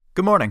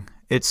Good morning.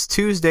 It's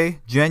Tuesday,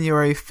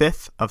 January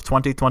 5th of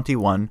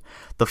 2021,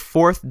 the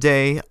fourth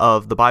day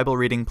of the Bible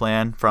reading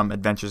plan from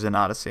Adventures in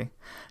Odyssey.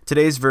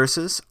 Today's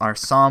verses are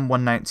Psalm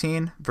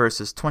 119,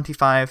 verses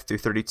 25 through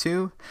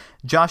 32,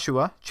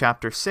 Joshua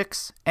chapter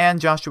 6,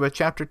 and Joshua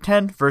chapter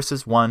 10,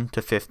 verses 1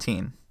 to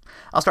 15.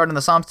 I'll start in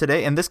the Psalms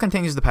today, and this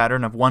continues the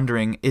pattern of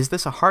wondering, is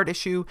this a heart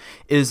issue?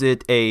 Is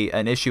it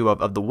an issue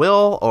of the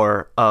will,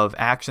 or of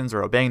actions,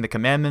 or obeying the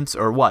commandments,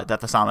 or what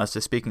that the psalmist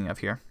is speaking of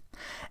here?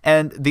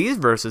 And these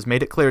verses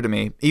made it clear to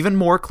me, even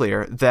more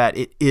clear, that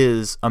it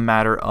is a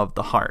matter of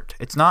the heart.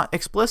 It's not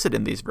explicit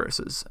in these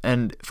verses,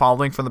 and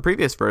following from the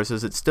previous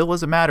verses, it still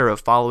is a matter of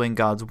following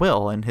God's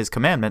will and His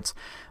commandments,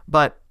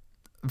 but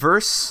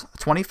verse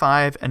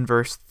 25 and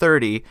verse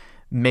 30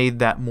 made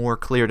that more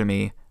clear to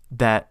me,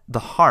 that the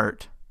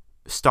heart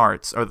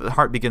starts, or the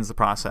heart begins the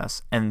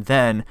process, and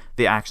then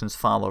the actions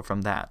follow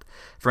from that.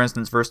 For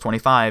instance, verse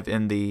 25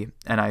 in the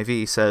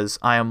NIV says,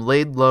 "I am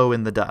laid low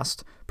in the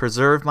dust.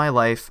 Preserve my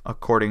life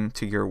according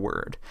to your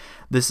word."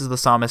 This is the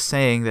psalmist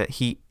saying that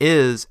he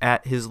is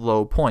at his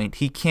low point.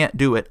 He can't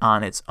do it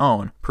on its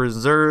own.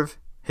 Preserve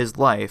his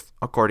life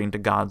according to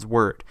God's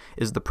word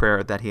is the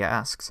prayer that he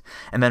asks.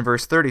 And then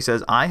verse 30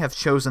 says, "I have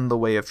chosen the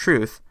way of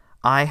truth.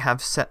 I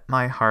have set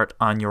my heart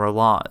on your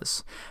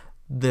laws."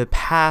 The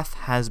path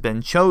has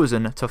been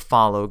chosen to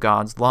follow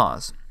God's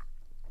laws.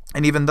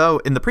 And even though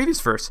in the previous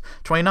verse,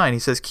 29, he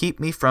says, "Keep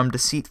me from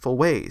deceitful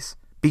ways.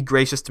 Be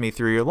gracious to me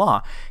through your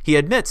law." He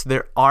admits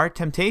there are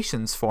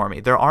temptations for me.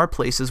 There are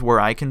places where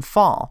I can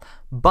fall.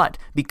 But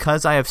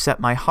because I have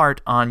set my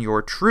heart on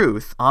your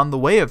truth, on the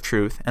way of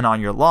truth, and on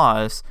your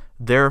laws,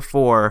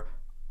 therefore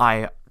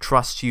I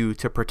trust you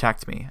to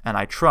protect me, and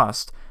I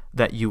trust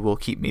that you will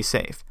keep me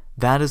safe.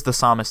 That is the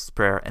psalmist's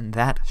prayer, and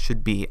that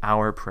should be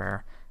our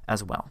prayer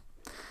as well.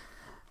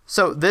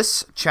 So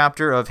this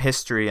chapter of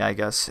history, I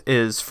guess,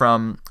 is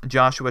from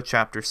Joshua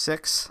chapter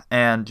 6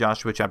 and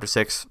Joshua chapter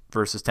 6,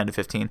 verses 10 to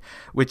 15,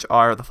 which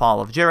are the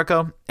fall of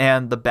Jericho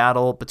and the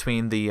battle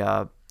between the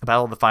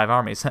battle of the five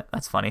armies.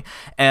 That's funny.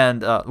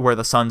 And where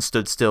the sun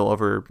stood still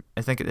over,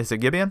 I think, is it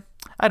Gibeon?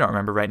 I don't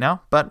remember right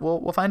now, but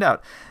we'll find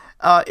out.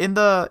 In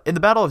the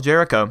battle of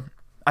Jericho,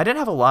 I didn't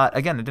have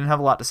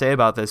a lot to say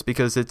about this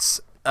because it's,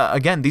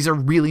 again, these are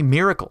really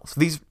miracles.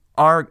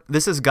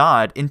 This is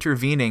God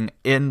intervening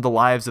in the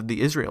lives of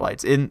the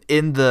Israelites, in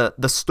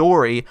the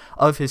story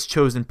of His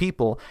chosen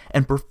people,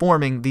 and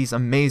performing these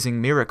amazing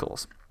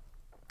miracles.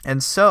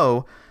 And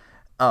so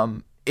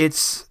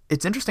it's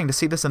interesting to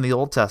see this in the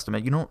Old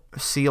Testament. You don't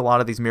see a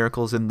lot of these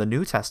miracles in the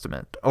New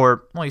Testament,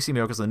 you see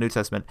miracles in the New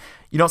Testament.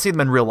 You don't see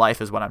them in real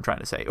life, is what I'm trying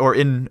to say, or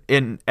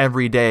in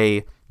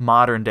everyday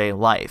modern day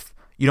life.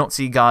 You don't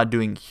see God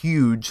doing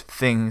huge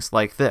things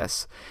like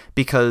this,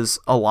 because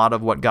a lot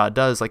of what God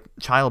does, like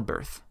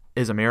childbirth,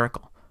 is a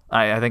miracle.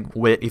 I think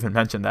Whit even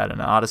mentioned that in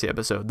an Odyssey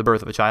episode. The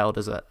birth of a child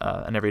is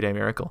an everyday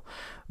miracle.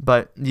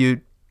 But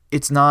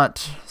it's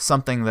not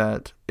something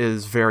that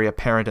is very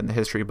apparent in the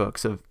history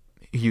books of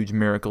huge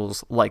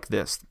miracles like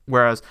this.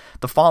 Whereas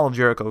the fall of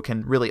Jericho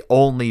can really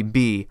only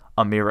be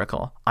a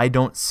miracle. I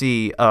don't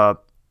see a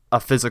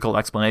physical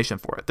explanation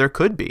for it. There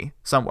could be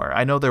somewhere.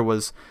 I know there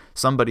was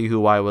somebody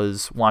who I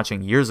was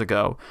watching years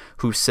ago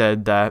who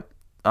said that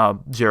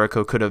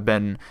Jericho could have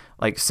been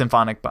like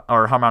symphonic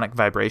or harmonic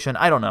vibration.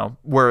 I don't know,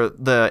 where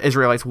the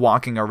Israelites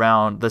walking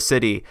around the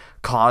city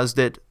caused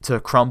it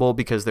to crumble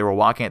because they were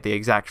walking at the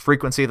exact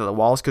frequency that the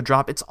walls could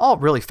drop. It's all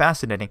really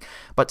fascinating,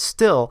 but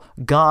still,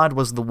 God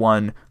was the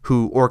one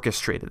who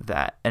orchestrated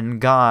that,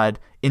 and God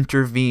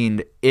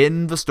intervened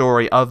in the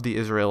story of the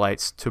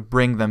Israelites to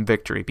bring them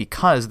victory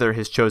because they're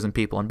His chosen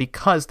people, and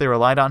because they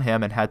relied on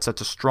Him and had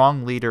such a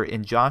strong leader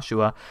in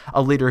Joshua,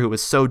 a leader who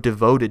was so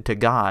devoted to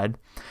God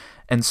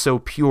and so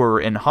pure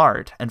in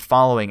heart and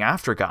following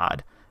after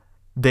God,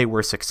 they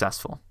were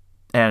successful.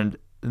 And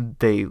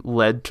they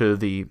led to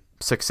the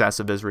success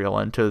of Israel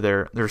and to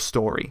their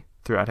story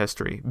throughout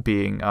history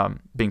being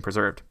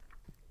preserved.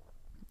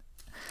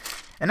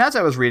 And as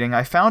I was reading,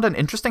 I found an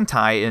interesting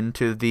tie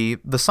into the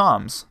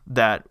Psalms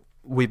that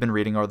we've been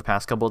reading over the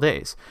past couple of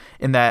days,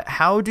 in that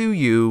how do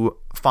you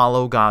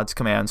follow God's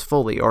commands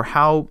fully, or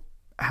how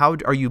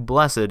are you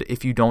blessed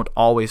if you don't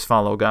always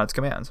follow God's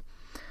commands?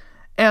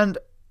 And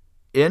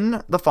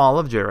in the fall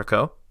of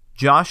Jericho,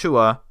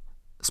 Joshua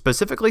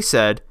specifically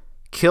said,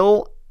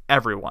 "Kill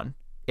everyone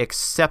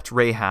except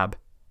Rahab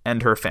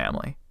and her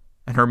family,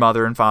 and her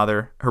mother and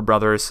father, her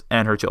brothers,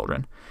 and her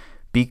children,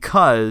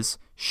 because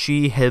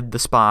she hid the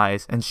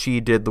spies and she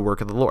did the work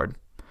of the Lord."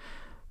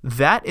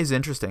 That is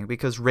interesting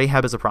because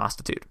Rahab is a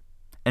prostitute,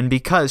 and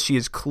because she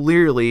is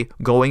clearly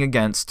going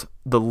against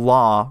the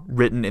law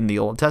written in the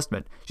Old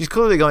Testament. She's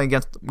clearly going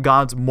against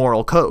God's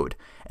moral code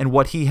and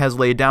what He has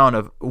laid down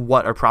of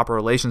what are proper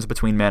relations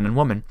between man and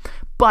woman.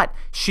 But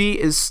she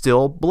is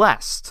still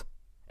blessed,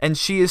 and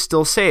she is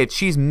still saved.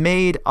 She's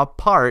made a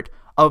part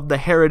of the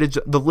heritage,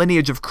 the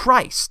lineage of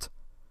Christ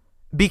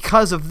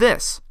because of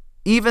this,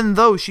 even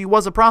though she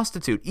was a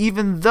prostitute,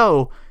 even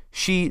though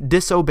she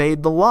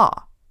disobeyed the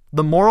law,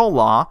 the moral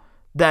law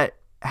that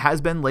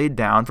has been laid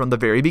down from the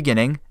very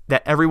beginning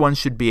that everyone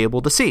should be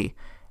able to see.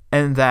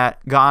 and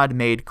that God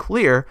made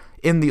clear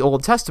in the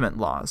Old Testament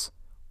laws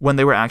when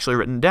they were actually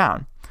written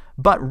down.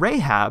 But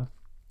Rahab,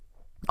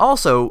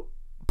 also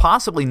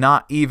possibly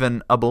not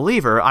even a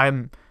believer,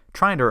 I'm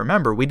trying to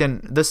remember,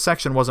 this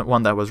section wasn't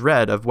one that was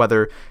read of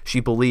whether she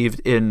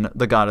believed in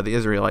the God of the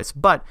Israelites,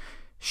 but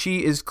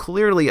she is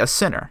clearly a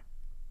sinner.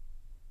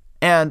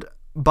 And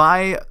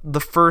by the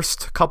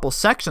first couple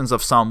sections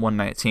of Psalm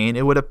 119,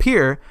 it would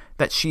appear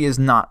that she is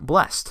not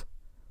blessed.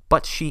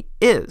 But she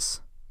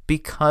is,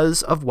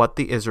 because of what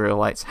the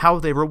Israelites, how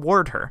they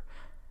reward her.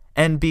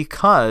 And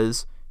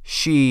because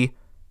she,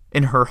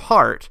 in her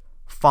heart,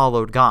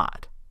 followed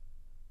God,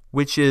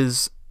 which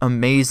is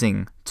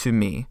amazing to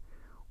me.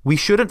 We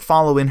shouldn't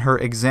follow in her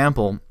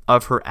example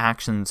of her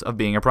actions of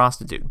being a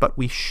prostitute, but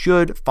we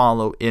should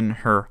follow in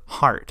her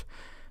heart,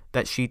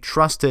 that she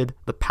trusted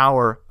the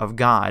power of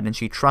God, and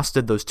she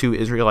trusted those 2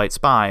 Israelite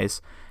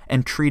spies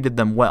and treated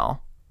them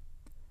well.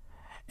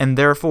 And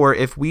therefore,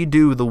 if we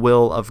do the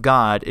will of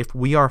God, if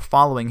we are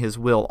following his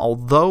will,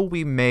 although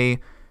we may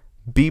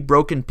be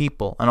broken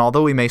people, and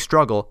although we may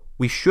struggle,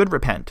 we should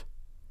repent.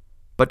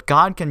 But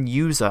God can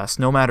use us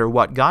no matter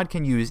what. God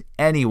can use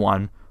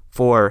anyone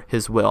for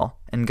his will,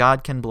 and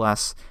God can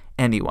bless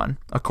anyone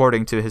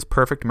according to his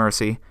perfect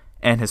mercy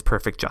and his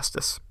perfect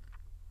justice.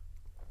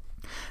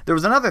 There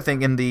was another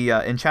thing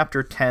in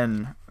chapter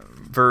 10,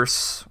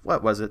 verse,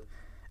 what was it?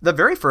 The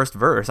very first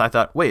verse, I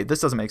thought, wait, this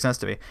doesn't make sense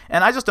to me.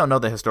 And I just don't know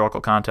the historical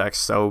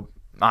context, so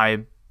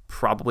I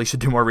probably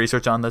should do more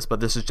research on this, but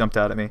this just jumped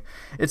out at me.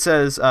 It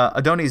says,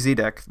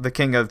 Adoni-Zedek, the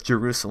king of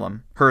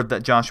Jerusalem, heard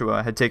that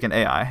Joshua had taken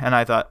Ai, and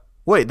I thought,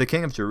 wait, the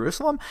king of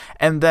Jerusalem?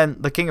 And then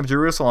the king of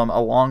Jerusalem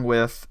along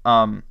with,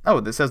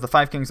 this says the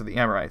 5 kings of the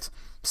Amorites.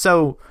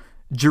 So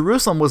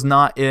Jerusalem was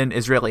not in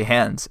Israeli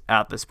hands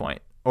at this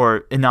point,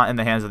 or not in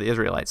the hands of the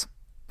Israelites.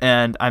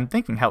 And I'm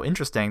thinking how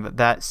interesting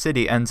that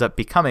city ends up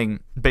becoming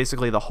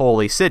basically the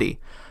holy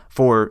city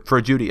for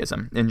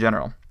Judaism in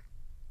general.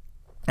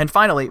 And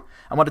finally,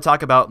 I want to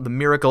talk about the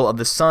miracle of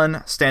the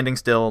sun standing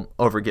still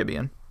over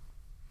Gibeon.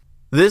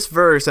 This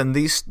verse and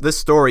this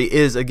story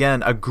is,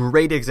 again, a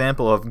great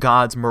example of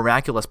God's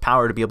miraculous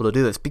power to be able to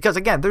do this. Because,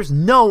 again, there's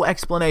no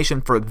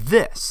explanation for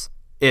this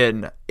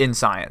in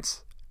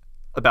science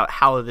about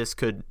how this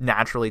could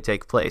naturally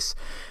take place.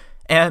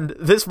 And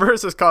this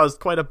verse has caused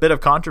quite a bit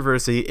of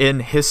controversy in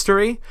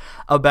history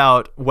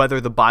about whether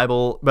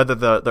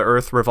the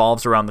earth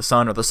revolves around the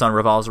sun or the sun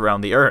revolves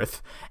around the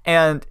earth.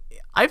 And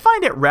I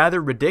find it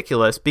rather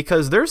ridiculous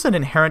because there's an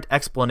inherent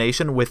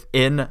explanation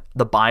within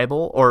the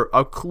Bible, or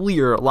a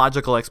clear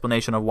logical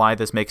explanation of why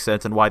this makes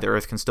sense and why the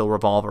earth can still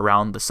revolve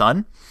around the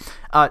sun.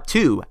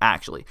 2,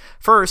 actually.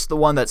 First, the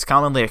one that's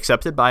commonly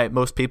accepted by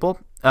most people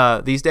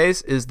these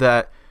days is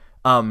that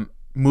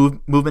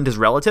movement is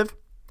relative.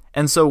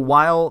 And so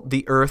while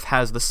the earth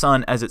has the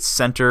sun as its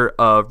center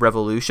of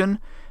revolution,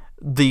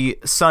 the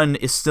sun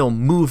is still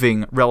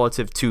moving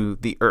relative to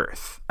the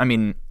earth. I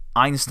mean,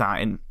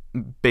 Einstein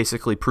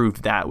basically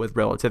proved that with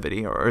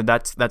relativity, or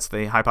that's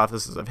the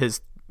hypothesis of his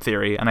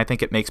theory, and I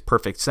think it makes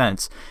perfect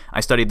sense.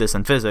 I studied this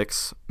in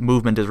physics.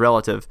 Movement is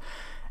relative,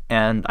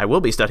 and I will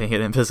be studying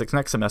it in physics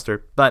next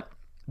semester, but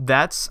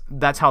that's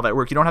how that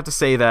works. You don't have to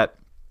say that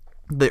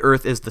the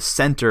earth is the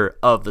center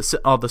of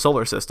the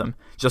solar system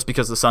just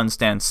because the sun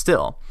stands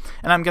still.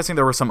 And I'm guessing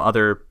there were some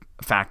other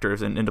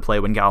factors into play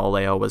when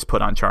Galileo was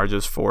put on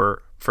charges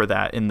for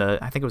that in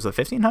I think it was the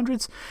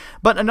 1500s.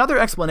 But another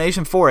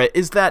explanation for it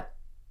is that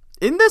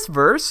in this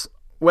verse,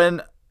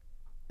 when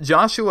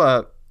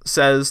Joshua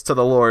says to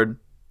the Lord,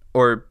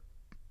 or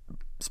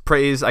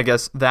prays, I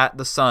guess, that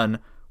the sun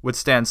would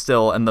stand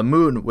still and the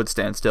moon would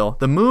stand still,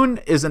 the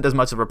moon isn't as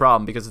much of a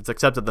problem because it's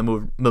accepted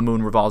the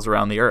moon revolves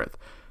around the earth.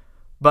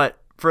 But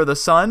for the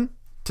sun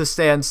to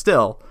stand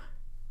still,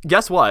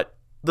 guess what?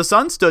 The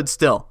sun stood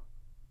still.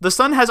 The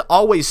sun has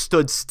always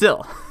stood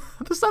still.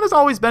 The sun has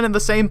always been in the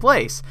same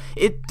place.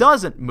 It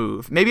doesn't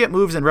move. Maybe it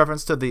moves in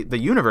reference to the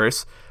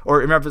universe,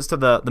 or in reference to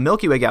the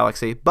Milky Way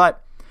galaxy,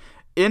 but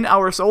in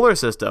our solar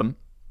system,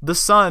 the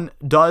sun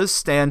does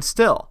stand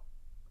still.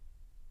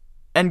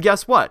 And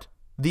guess what?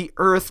 The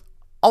earth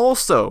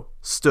also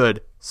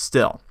stood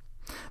still.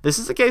 This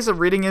is a case of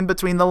reading in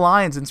between the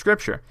lines in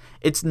Scripture.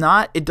 It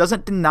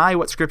doesn't deny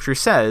what Scripture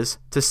says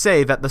to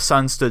say that the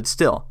sun stood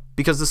still,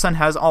 because the sun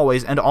has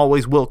always and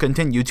always will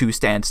continue to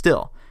stand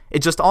still.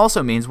 It just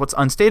also means what's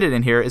unstated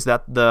in here is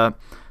that the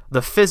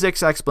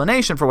physics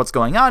explanation for what's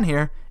going on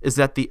here is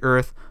that the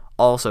earth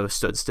also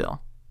stood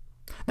still.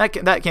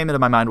 That came into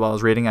my mind while I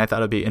was reading. I thought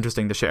it'd be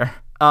interesting to share.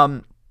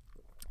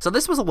 So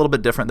this was a little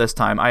bit different this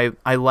time.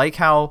 I like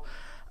how,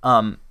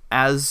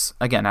 as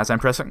I'm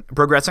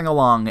progressing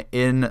along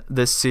in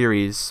this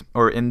series,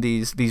 or in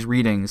these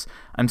readings,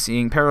 I'm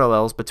seeing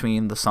parallels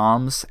between the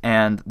Psalms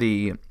and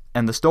the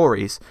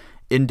stories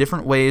in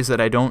different ways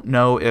that I don't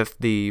know if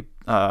the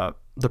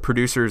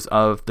producers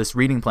of this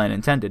reading plan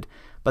intended.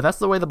 But that's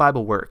the way the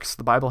Bible works.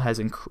 The Bible has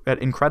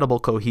incredible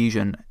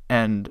cohesion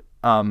and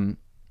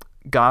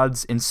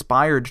God's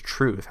inspired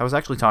truth. I was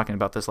actually talking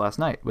about this last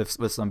night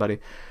with somebody,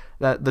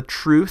 that the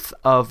truth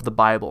of the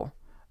Bible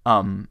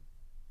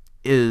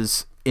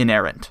is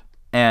inerrant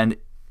and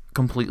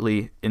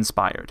completely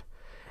inspired,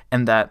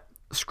 and that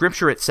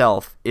Scripture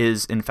itself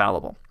is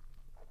infallible.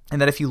 And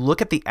that if you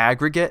look at the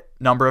aggregate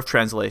number of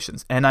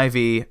translations,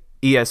 NIV,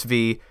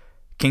 ESV,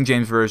 King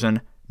James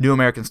Version, New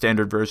American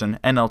Standard Version,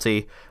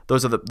 NLT,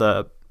 those are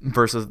the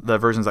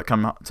versions that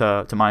come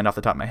to mind off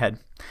the top of my head.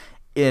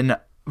 In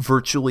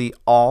virtually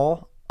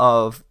all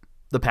of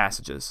the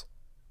passages,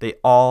 they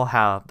all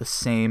have the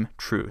same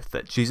truth,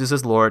 that Jesus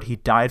is Lord, he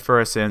died for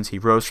our sins, he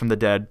rose from the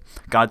dead.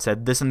 God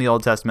said this in the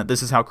Old Testament,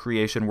 this is how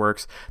creation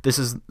works, this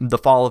is the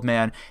fall of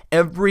man.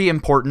 Every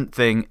important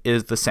thing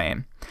is the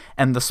same.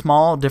 And the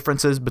small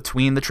differences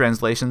between the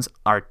translations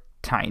are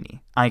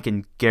tiny. I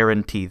can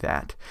guarantee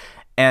that.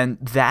 And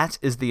that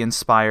is the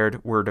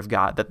inspired Word of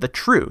God, that the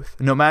truth,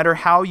 no matter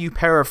how you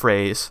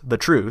paraphrase the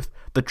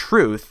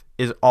truth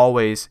is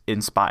always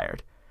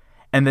inspired.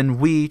 And then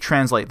we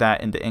translate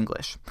that into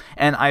English.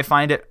 And I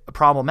find it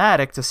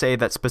problematic to say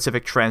that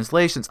specific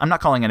translations, I'm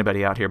not calling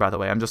anybody out here, by the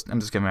way, I'm just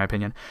giving my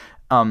opinion.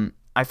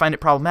 I find it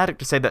problematic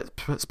to say that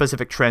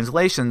specific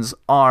translations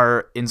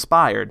are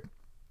inspired,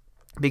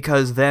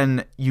 because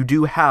then you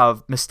do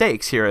have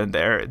mistakes here and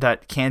there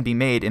that can be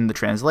made in the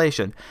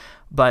translation.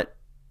 But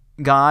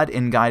God,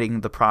 in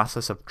guiding the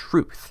process of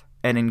truth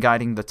and in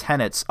guiding the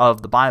tenets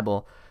of the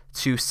Bible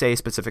to say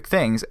specific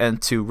things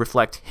and to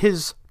reflect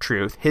his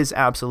truth, his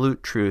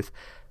absolute truth,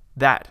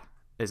 that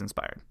is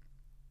inspired.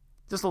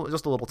 Just a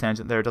little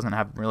tangent there. It doesn't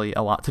have really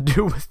a lot to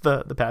do with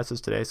the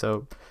passage today,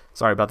 so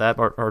sorry about that,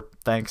 or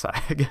thanks,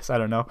 I guess, I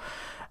don't know.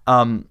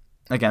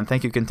 Again,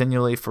 thank you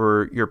continually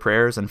for your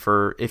prayers and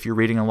for, if you're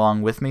reading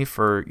along with me,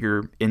 for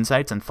your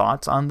insights and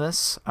thoughts on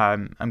this.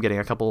 I'm getting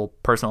a couple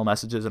personal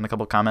messages and a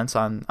couple comments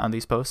on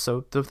these posts,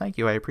 so thank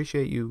you. I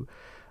appreciate you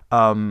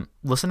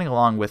listening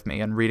along with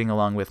me and reading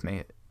along with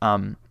me.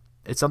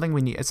 It's something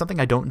we need. It's something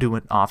I don't do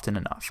it often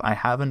enough. I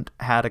haven't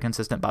had a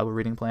consistent Bible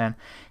reading plan,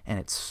 and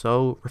it's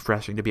so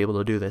refreshing to be able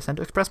to do this and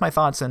to express my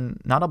thoughts in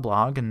not a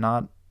blog and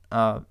not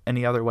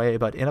any other way,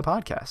 but in a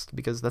podcast,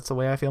 because that's the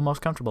way I feel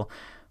most comfortable.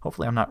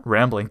 Hopefully I'm not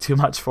rambling too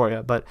much for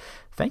you, but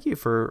thank you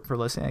for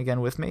listening again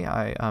with me.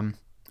 I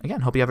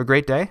again hope you have a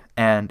great day,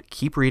 and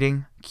keep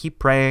reading, keep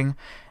praying,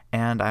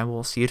 and I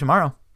will see you tomorrow.